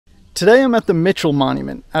Today I'm at the Mitchell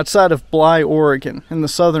Monument outside of WWII, Oregon, in the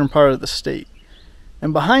southern part of the state.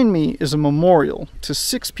 And behind me is a memorial to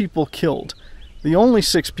 6 people killed, the only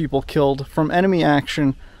 6 people killed from enemy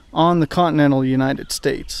action on the continental United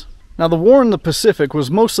States. Now, the war in the Pacific was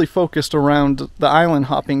mostly focused around the island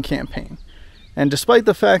hopping campaign. And despite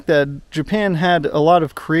the fact that Japan had a lot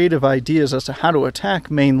of creative ideas as to how to attack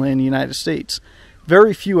mainland United States,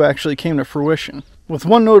 very few actually came to fruition, with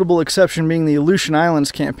one notable exception being the Aleutian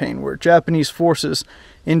Islands campaign, where Japanese forces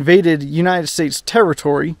invaded United States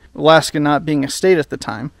territory, Alaska not being a state at the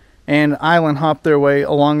time, and island hopped their way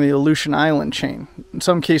along the Aleutian Island chain, in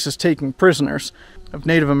some cases taking prisoners of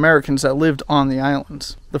Native Americans that lived on the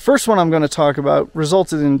islands. The first one I'm going to talk about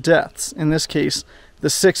resulted in deaths, in this case, the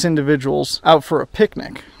 6 individuals out for a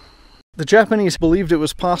picnic. The Japanese believed it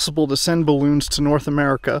was possible to send balloons to North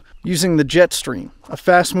America using the jet stream, a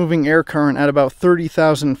fast-moving air current at about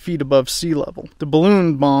 30,000 feet above sea level. The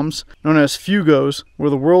balloon bombs, known as fugos, were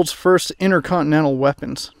the world's first intercontinental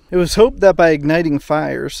weapons. It was hoped that by igniting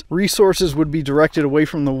fires, resources would be directed away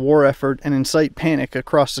from the war effort and incite panic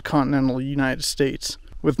across the continental United States.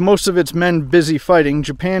 With most of its men busy fighting,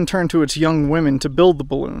 Japan turned to its young women to build the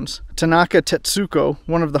balloons. Tanaka Tetsuko,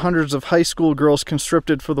 one of the hundreds of high school girls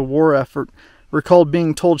conscripted for the war effort, recalled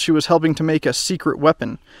being told she was helping to make a secret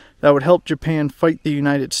weapon that would help Japan fight the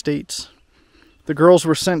United States. The girls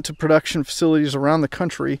were sent to production facilities around the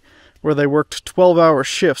country where they worked 12-hour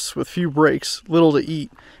shifts with few breaks, little to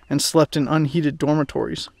eat, and slept in unheated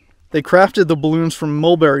dormitories. They crafted the balloons from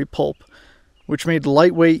mulberry pulp, which made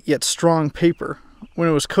lightweight yet strong paper. When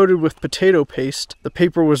it was coated with potato paste, the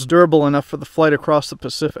paper was durable enough for the flight across the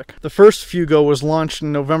Pacific. The first fugo was launched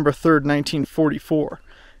on November 3, 1944,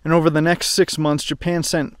 and over the next 6 months, Japan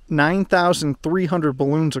sent 9,300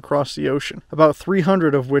 balloons across the ocean, about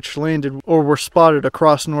 300 of which landed or were spotted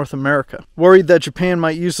across North America. Worried that Japan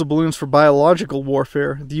might use the balloons for biological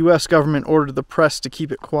warfare, the U.S. government ordered the press to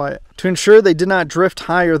keep it quiet. To ensure they did not drift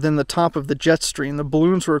higher than the top of the jet stream, the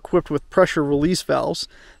balloons were equipped with pressure release valves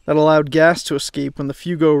that allowed gas to escape when the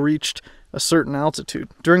fugo reached a certain altitude.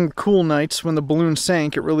 During cool nights, when the balloon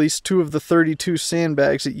sank, it released 2 of the 32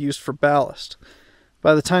 sandbags it used for ballast.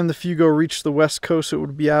 By the time the fugo reached the west coast, it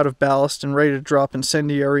would be out of ballast and ready to drop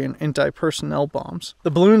incendiary and anti-personnel bombs. The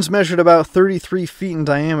balloons measured about 33 feet in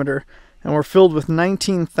diameter and were filled with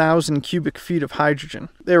 19,000 cubic feet of hydrogen.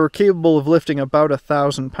 They were capable of lifting about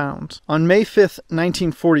 1,000 pounds. On May 5,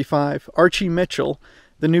 1945, Archie Mitchell,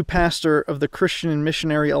 the new pastor of the Christian and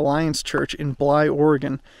Missionary Alliance Church in WWII,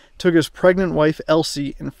 Oregon, took his pregnant wife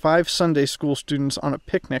Elsie and 5 Sunday school students on a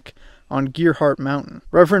picnic on Gearhart Mountain.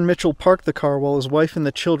 Reverend Mitchell parked the car while his wife and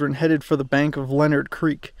the children headed for the bank of Leonard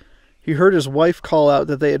Creek. He heard his wife call out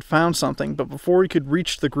that they had found something, but before he could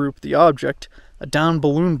reach the group, the object, a downed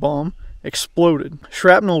balloon bomb, exploded.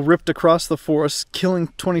 Shrapnel ripped across the forest, killing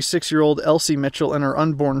 26-year-old Elsie Mitchell and her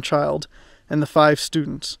unborn child, and the 5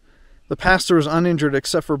 students. The pastor was uninjured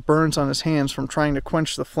except for burns on his hands from trying to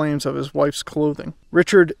quench the flames of his wife's clothing.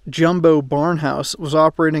 Richard Jumbo Barnhouse was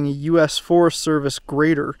operating a U.S. Forest Service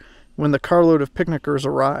grader when the carload of picnickers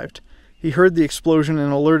arrived. He heard the explosion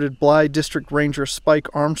and alerted Bly District Ranger Spike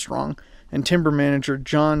Armstrong and timber manager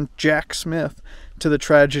John Jack Smith to the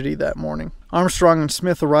tragedy that morning. Armstrong and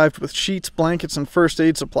Smith arrived with sheets, blankets, and first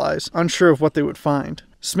aid supplies, unsure of what they would find.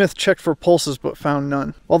 Smith checked for pulses but found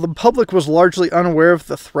none. While the public was largely unaware of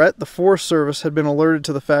the threat, the Forest Service had been alerted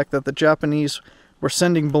to the fact that the Japanese were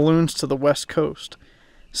sending balloons to the west coast.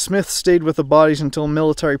 Smith stayed with the bodies until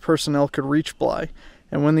military personnel could reach Bly,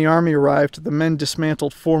 and when the army arrived, the men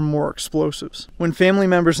dismantled 4 more explosives. When family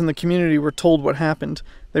members in the community were told what happened,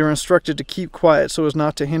 they were instructed to keep quiet so as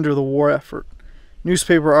not to hinder the war effort.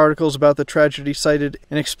 Newspaper articles about the tragedy cited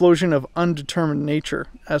an explosion of undetermined nature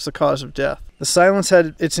as the cause of death. The silence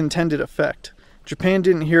had its intended effect. Japan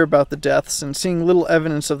didn't hear about the deaths, and seeing little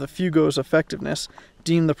evidence of the fugo's effectiveness,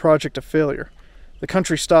 deemed the project a failure. The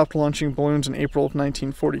country stopped launching balloons in April of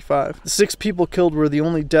 1945. The 6 people killed were the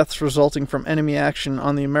only deaths resulting from enemy action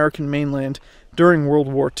on the American mainland during World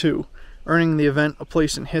War II, earning the event a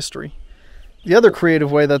place in history. The other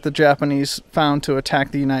creative way that the Japanese found to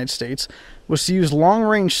attack the United States was to use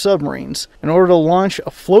long-range submarines in order to launch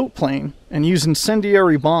a float plane and use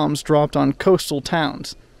incendiary bombs dropped on coastal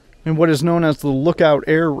towns in what is known as the Lookout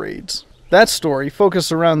Air Raids. That story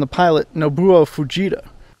focused around the pilot Nobuo Fujita.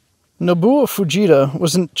 Nobuo Fujita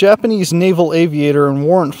was a Japanese naval aviator and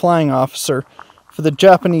warrant flying officer for the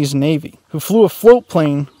Japanese Navy, who flew a float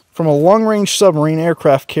plane from a long-range submarine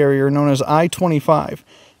aircraft carrier known as I-25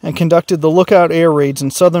 and conducted the Lookout Air Raids in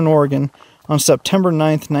southern Oregon on September 9,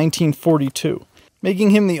 1942, making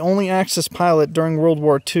him the only Axis pilot during World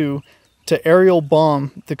War II to aerial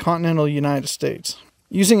bomb the continental United States.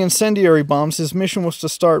 Using incendiary bombs, his mission was to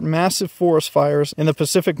start massive forest fires in the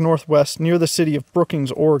Pacific Northwest near the city of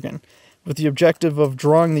Brookings, Oregon, with the objective of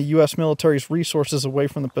drawing the U.S. military's resources away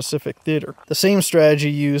from the Pacific theater. The same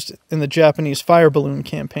strategy used in the Japanese fire balloon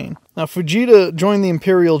campaign. Now, Fujita joined the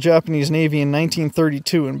Imperial Japanese Navy in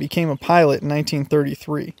 1932 and became a pilot in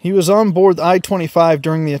 1933. He was on board the I-25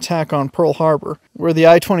 during the attack on Pearl Harbor, where the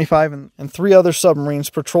I-25 and 3 other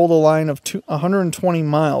submarines patrolled a line of 120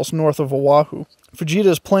 miles north of Oahu.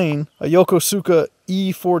 Fujita's plane, a Yokosuka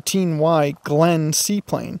E-14Y Glenn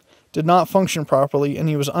seaplane, did not function properly, and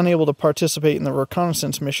he was unable to participate in the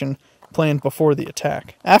reconnaissance mission planned before the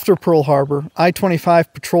attack. After Pearl Harbor,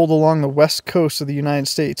 I-25 patrolled along the west coast of the United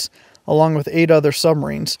States, along with 8 other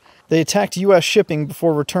submarines. They attacked U.S. shipping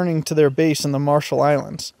before returning to their base in the Marshall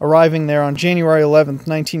Islands, arriving there on January 11,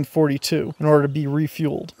 1942, in order to be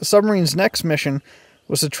refueled. The submarine's next mission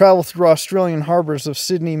was to travel through Australian harbours of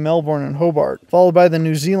Sydney, Melbourne, and Hobart, followed by the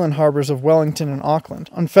New Zealand harbours of Wellington and Auckland.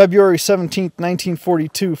 On February 17,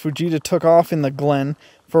 1942, Fujita took off in the Glenn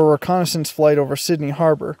for a reconnaissance flight over Sydney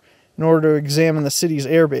Harbour in order to examine the city's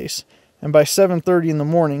airbase, and by 7:30 in the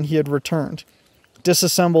morning he had returned,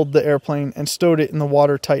 disassembled the airplane, and stowed it in the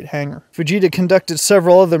watertight hangar. Fujita conducted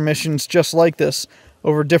several other missions just like this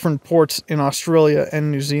over different ports in Australia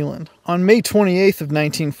and New Zealand. On May 28th of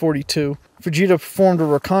 1942, Fujita performed a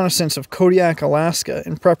reconnaissance of Kodiak, Alaska,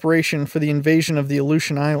 in preparation for the invasion of the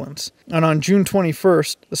Aleutian Islands. And on June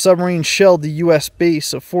 21st, the submarine shelled the U.S.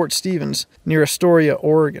 base of Fort Stevens near Astoria,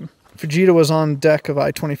 Oregon. Fujita was on deck of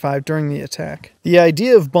I-25 during the attack. The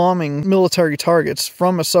idea of bombing military targets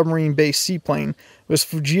from a submarine-based seaplane was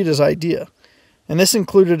Fujita's idea, and this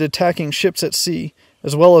included attacking ships at sea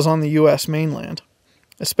as well as on the U.S. mainland,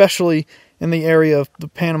 especially in the area of the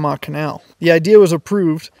Panama Canal. The idea was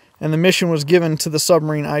approved, and the mission was given to the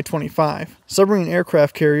submarine I-25. Submarine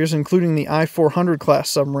aircraft carriers, including the I-400 class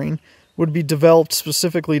submarine, would be developed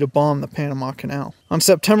specifically to bomb the Panama Canal. On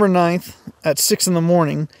September 9th, at 6 in the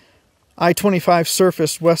morning, I-25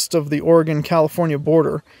 surfaced west of the Oregon-California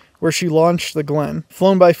border, where she launched the Glenn,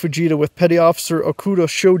 flown by Fujita with Petty Officer Okuda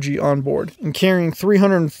Shoji on board, and carrying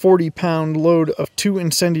 340-pound load of 2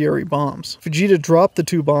 incendiary bombs. Fujita dropped the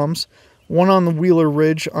 2 bombs, one on the Wheeler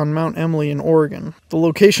Ridge on Mount Emily in Oregon. The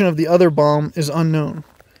location of the other bomb is unknown.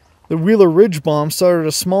 The Wheeler Ridge bomb started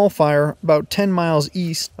a small fire about 10 miles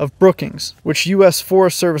east of Brookings, which U.S.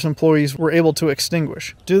 Forest Service employees were able to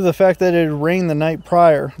extinguish. Due to the fact that it had rained the night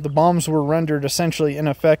prior, the bombs were rendered essentially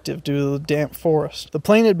ineffective due to the damp forest. The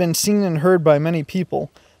plane had been seen and heard by many people,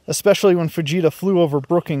 especially when Fujita flew over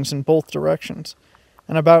Brookings in both directions.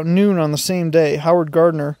 And about noon on the same day, Howard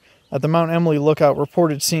Gardner at the Mount Emily lookout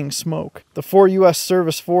reported seeing smoke. The 4 U.S.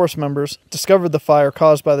 Service Force members discovered the fire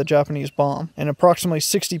caused by the Japanese bomb, and approximately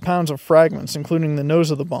 60 pounds of fragments, including the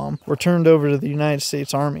nose of the bomb, were turned over to the United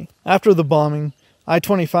States Army. After the bombing,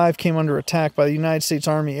 I-25 came under attack by the United States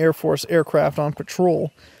Army Air Force aircraft on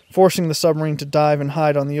patrol, forcing the submarine to dive and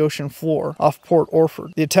hide on the ocean floor off Port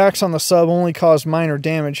Orford. The attacks on the sub only caused minor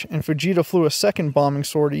damage, and Fujita flew a second bombing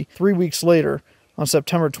sortie 3 weeks later, on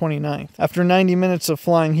September 29th. After 90 minutes of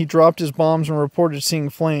flying, he dropped his bombs and reported seeing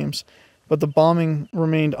flames, but the bombing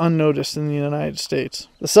remained unnoticed in the United States.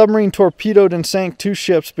 The submarine torpedoed and sank 2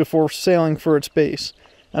 ships before sailing for its base,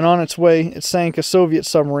 and on its way, it sank a Soviet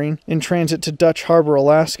submarine in transit to Dutch Harbor,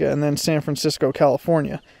 Alaska, and then San Francisco,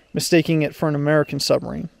 California, mistaking it for an American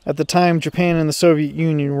submarine. At the time, Japan and the Soviet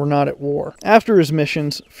Union were not at war. After his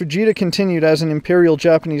missions, Fujita continued as an Imperial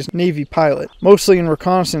Japanese Navy pilot, mostly in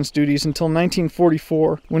reconnaissance duties until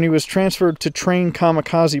 1944, when he was transferred to train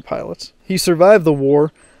kamikaze pilots. He survived the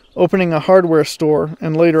war, opening a hardware store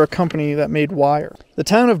and later a company that made wire. The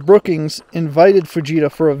town of Brookings invited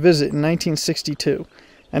Fujita for a visit in 1962,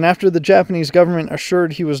 and after the Japanese government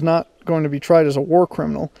assured he was not going to be tried as a war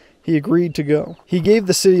criminal, he agreed to go. He gave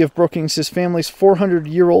the city of Brookings his family's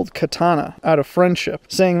 400-year-old katana out of friendship,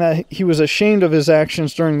 saying that he was ashamed of his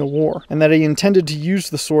actions during the war, and that he intended to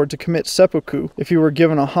use the sword to commit seppuku if he were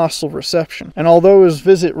given a hostile reception. And although his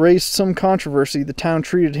visit raised some controversy, the town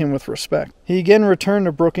treated him with respect. He again returned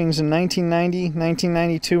to Brookings in 1990,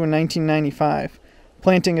 1992, and 1995,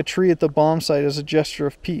 planting a tree at the bomb site as a gesture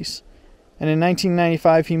of peace. And in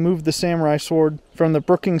 1995 he moved the samurai sword from the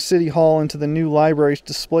Brookings City Hall into the new library's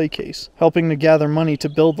display case, helping to gather money to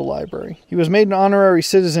build the library. He was made an honorary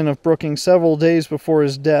citizen of Brookings several days before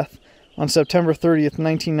his death on September 30th,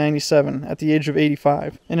 1997, at the age of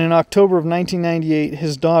 85. And in October of 1998,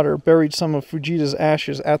 his daughter buried some of Fujita's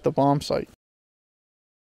ashes at the bomb site.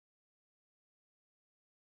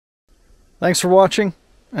 Thanks for watching,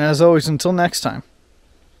 and as always, until next time,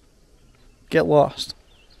 get lost.